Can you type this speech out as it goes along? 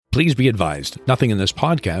Please be advised, nothing in this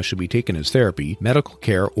podcast should be taken as therapy, medical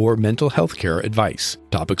care, or mental health care advice.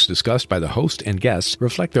 Topics discussed by the host and guests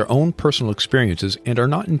reflect their own personal experiences and are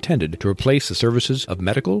not intended to replace the services of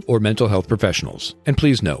medical or mental health professionals. And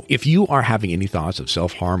please know, if you are having any thoughts of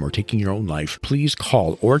self-harm or taking your own life, please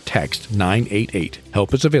call or text 988.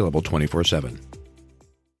 Help is available 24/7.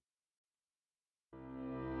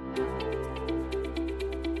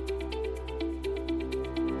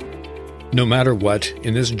 No matter what,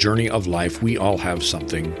 in this journey of life, we all have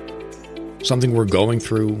something. Something we're going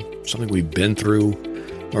through, something we've been through,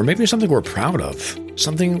 or maybe something we're proud of,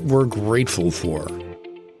 something we're grateful for.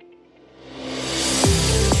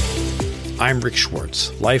 I'm Rick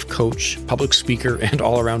Schwartz, life coach, public speaker, and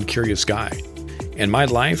all-around curious guy. And my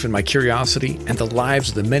life and my curiosity and the lives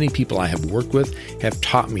of the many people I have worked with have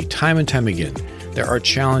taught me time and time again there are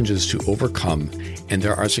challenges to overcome and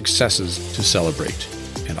there are successes to celebrate.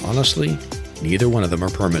 And honestly, neither one of them are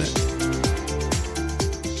permanent.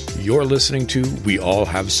 You're listening to We All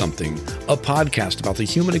Have Something, a podcast about the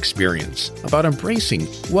human experience, about embracing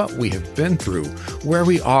what we have been through, where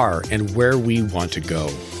we are, and where we want to go.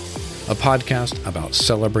 A podcast about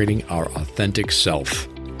celebrating our authentic self.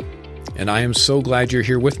 And I am so glad you're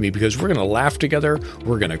here with me because we're going to laugh together,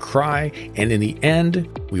 we're going to cry, and in the end,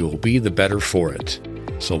 we will be the better for it.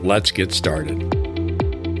 So let's get started.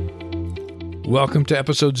 Welcome to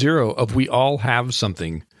episode 0 of We All Have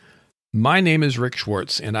Something. My name is Rick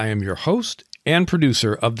Schwartz, and I am your host and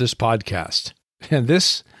producer of this podcast. And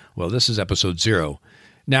this is episode 0.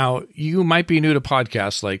 Now, you might be new to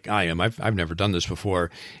podcasts like I am. I've never done this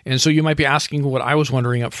before. And so you might be asking what I was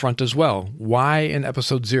wondering up front as well. Why in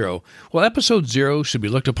episode 0? Well, episode 0 should be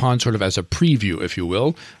looked upon sort of as a preview, if you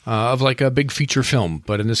will, of like a big feature film,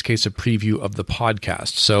 but in this case, a preview of the podcast.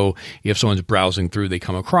 So if someone's browsing through, they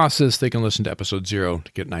come across this, they can listen to episode 0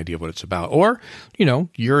 to get an idea of what it's about. Or,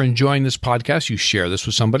 you're enjoying this podcast, you share this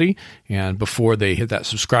with somebody, and before they hit that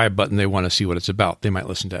subscribe button, they want to see what it's about. They might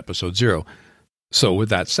listen to episode 0. So with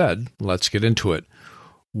that said, let's get into it.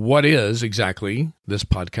 What is exactly this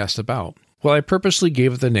podcast about? Well, I purposely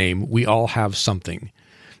gave it the name We All Have Something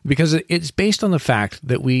because it's based on the fact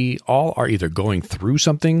that we all are either going through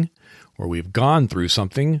something or we've gone through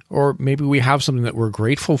something, or maybe we have something that we're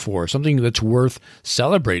grateful for, something that's worth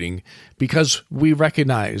celebrating because we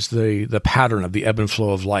recognize the pattern of the ebb and flow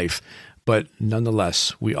of life. But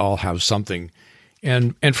nonetheless, we all have something.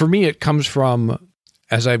 And for me, it comes from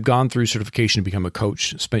as I've gone through certification to become a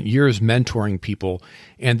coach, spent years mentoring people,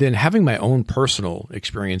 and then having my own personal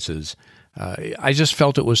experiences, I just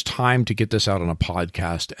felt it was time to get this out on a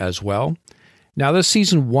podcast as well. Now, this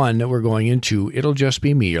season 1 that we're going into, it'll just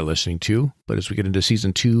be me you're listening to, but as we get into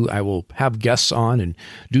season 2, I will have guests on and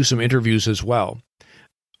do some interviews as well.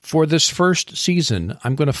 For this first season,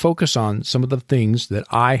 I'm going to focus on some of the things that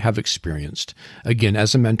I have experienced, again,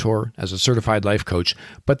 as a mentor, as a certified life coach,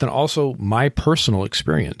 but then also my personal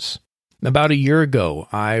experience. About a year ago,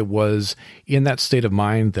 I was in that state of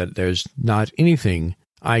mind that there's not anything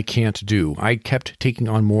I can't do. I kept taking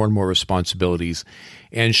on more and more responsibilities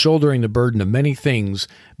and shouldering the burden of many things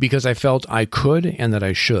because I felt I could and that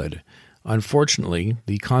I should. Unfortunately,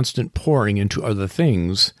 the constant pouring into other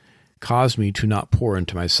things caused me to not pour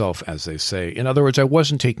into myself, as they say. In other words, I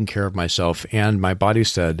wasn't taking care of myself, and my body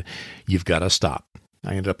said, you've got to stop.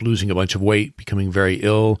 I ended up losing a bunch of weight, becoming very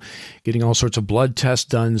ill, getting all sorts of blood tests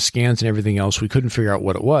done, scans and everything else. We couldn't figure out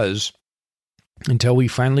what it was until we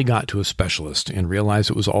finally got to a specialist and realized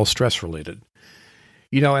it was all stress-related.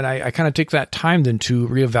 And I kind of take that time then to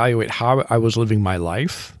reevaluate how I was living my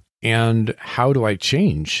life and how do I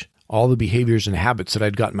change all the behaviors and habits that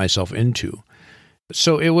I'd gotten myself into.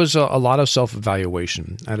 So it was a lot of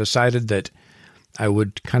self-evaluation. I decided that I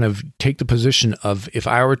would kind of take the position of if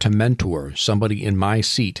I were to mentor somebody in my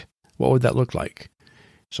seat, what would that look like?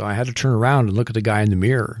 So I had to turn around and look at the guy in the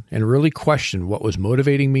mirror and really question what was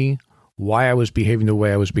motivating me, why I was behaving the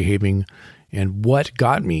way I was behaving, and what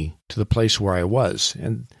got me to the place where I was.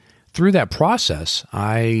 And through that process,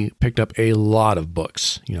 I picked up a lot of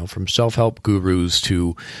books, from self-help gurus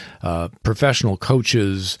to professional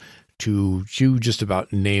coaches, to you just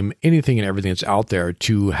about name anything and everything that's out there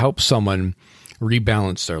to help someone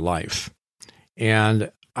rebalance their life.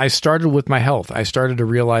 And I started with my health. I started to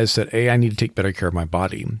realize that, I need to take better care of my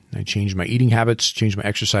body. I changed my eating habits, changed my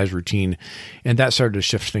exercise routine, and that started to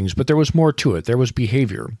shift things. But there was more to it. There was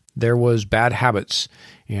behavior. There was bad habits,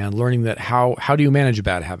 and learning that how do you manage a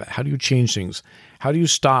bad habit? How do you change things? How do you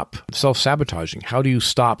stop self-sabotaging? How do you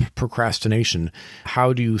stop procrastination?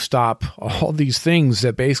 How do you stop all these things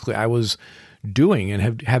that basically I was doing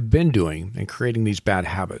and have been doing and creating these bad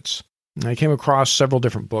habits? I came across several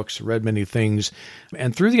different books, read many things,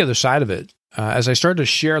 and through the other side of it, as I started to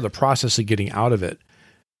share the process of getting out of it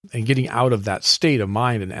and getting out of that state of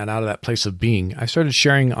mind and out of that place of being, I started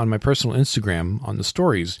sharing on my personal Instagram, on the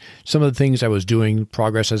stories, some of the things I was doing,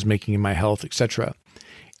 progress I was making in my health, etc.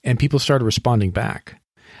 And people started responding back.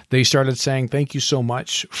 They started saying, "Thank you so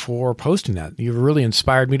much for posting that. You've really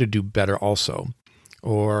inspired me to do better also."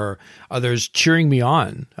 Or others cheering me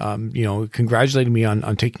on, congratulating me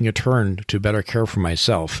on taking a turn to better care for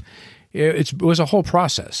myself. It was a whole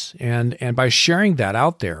process. And by sharing that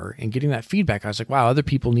out there and getting that feedback, I was like, wow, other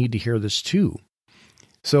people need to hear this too.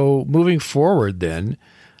 So moving forward then,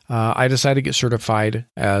 I decided to get certified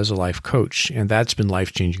as a life coach. And that's been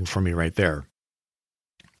life-changing for me right there.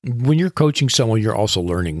 When you're coaching someone, you're also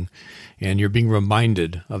learning, and you're being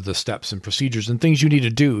reminded of the steps and procedures and things you need to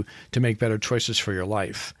do to make better choices for your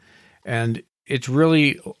life. And it's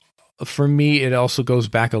really, for me, it also goes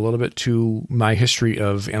back a little bit to my history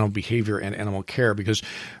of animal behavior and animal care, because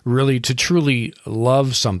really to truly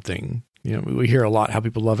love something, we hear a lot how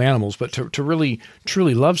people love animals, but to really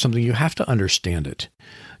truly love something, you have to understand it.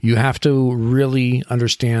 You have to really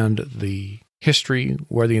understand the history,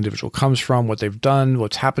 where the individual comes from, what they've done,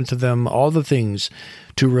 what's happened to them, all the things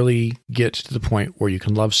to really get to the point where you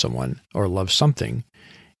can love someone or love something.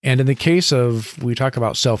 And in the case of, we talk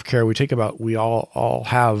about self-care, we all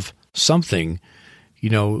have something,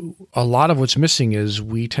 a lot of what's missing is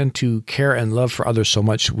we tend to care and love for others so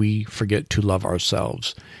much we forget to love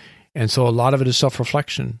ourselves. And so a lot of it is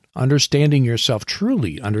self-reflection, understanding yourself,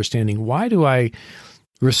 truly understanding, why do I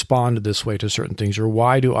respond this way to certain things, or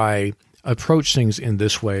why do I approach things in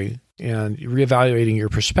this way, and reevaluating your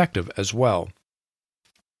perspective as well.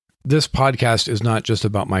 This podcast is not just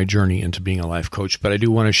about my journey into being a life coach, but I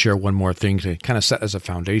do want to share one more thing to kind of set as a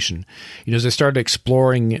foundation. As I started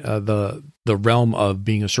exploring the realm of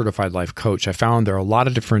being a certified life coach, I found there are a lot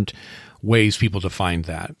of different ways people define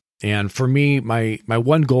that. And for me, my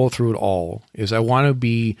one goal through it all is I want to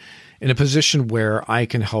be in a position where I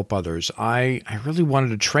can help others. I really wanted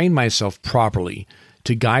to train myself properly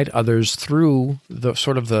to guide others through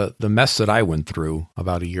the mess that I went through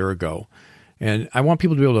about a year ago. And I want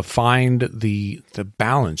people to be able to find the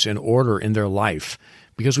balance and order in their life,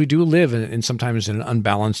 because we do live in sometimes in an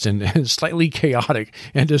unbalanced and slightly chaotic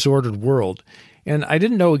and disordered world. And I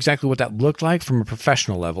didn't know exactly what that looked like from a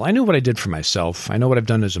professional level. I knew what I did for myself. I know what I've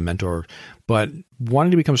done as a mentor, but wanting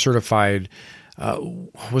to become certified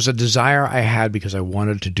was a desire I had because I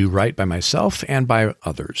wanted to do right by myself and by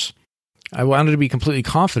others. I wanted to be completely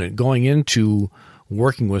confident going into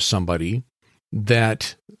working with somebody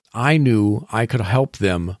that I knew I could help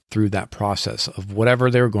them through that process of whatever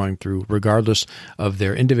they were going through, regardless of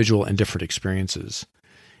their individual and different experiences.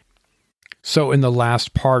 So in the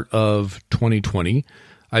last part of 2020,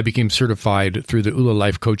 I became certified through the ULA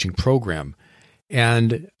Life Coaching Program.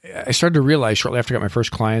 And I started to realize shortly after I got my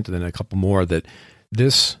first client and then a couple more that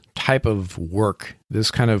this type of work,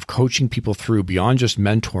 this kind of coaching people through beyond just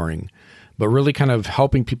mentoring, but really kind of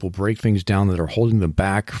helping people break things down that are holding them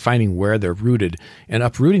back, finding where they're rooted and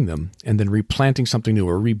uprooting them, and then replanting something new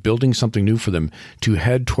or rebuilding something new for them to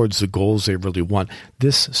head towards the goals they really want.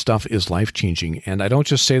 This stuff is life-changing. And I don't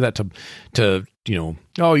just say that to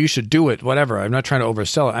oh, you should do it, whatever. I'm not trying to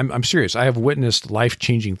oversell it. I'm serious. I have witnessed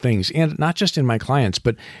life-changing things, and not just in my clients,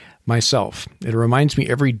 but myself. It reminds me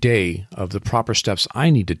every day of the proper steps I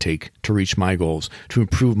need to take to reach my goals, to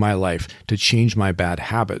improve my life, to change my bad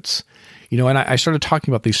habits. And I started talking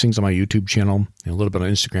about these things on my YouTube channel and a little bit on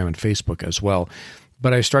Instagram and Facebook as well.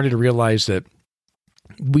 But I started to realize that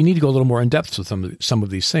we need to go a little more in depth with some of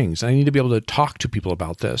these things. I need to be able to talk to people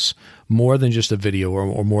about this more than just a video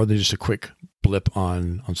or more than just a quick blip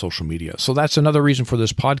on social media. So that's another reason for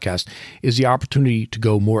this podcast, is the opportunity to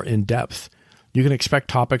go more in depth. You can expect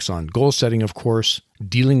topics on goal setting, of course,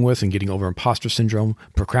 dealing with and getting over imposter syndrome,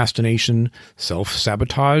 procrastination,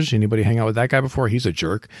 self-sabotage. Anybody hang out with that guy before? He's a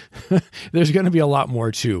jerk. There's going to be a lot more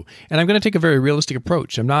too. And I'm going to take a very realistic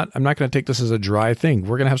approach. I'm not going to take this as a dry thing.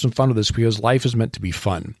 We're going to have some fun with this because life is meant to be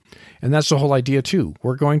fun. And that's the whole idea too.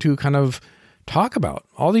 We're going to kind of talk about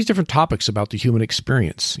all these different topics about the human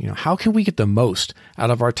experience. How can we get the most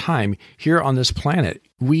out of our time here on this planet?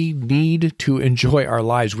 We need to enjoy our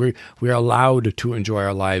lives. We are allowed to enjoy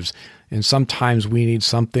our lives. And sometimes we need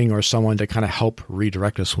something or someone to kind of help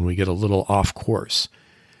redirect us when we get a little off course.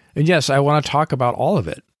 And yes, I want to talk about all of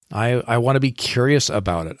it. I want to be curious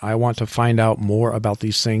about it. I want to find out more about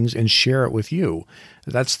these things and share it with you.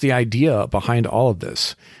 That's the idea behind all of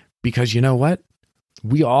this. Because you know what?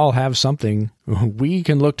 We all have something. We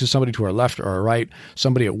can look to somebody to our left or our right,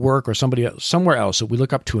 somebody at work or somebody somewhere else that we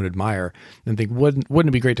look up to and admire and think, wouldn't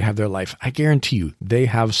it be great to have their life? I guarantee you, they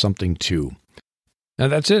have something too. Now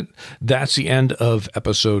that's it. That's the end of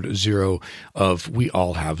episode 0 of We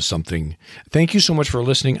All Have Something. Thank you so much for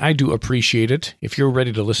listening. I do appreciate it. If you're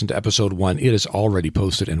ready to listen to episode 1, it is already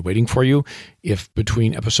posted and waiting for you. If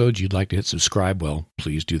between episodes you'd like to hit subscribe, well,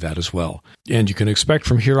 please do that as well. And you can expect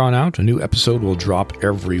from here on out, a new episode will drop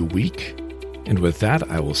every week. And with that,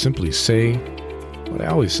 I will simply say what I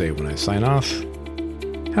always say when I sign off.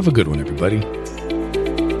 Have a good one, everybody.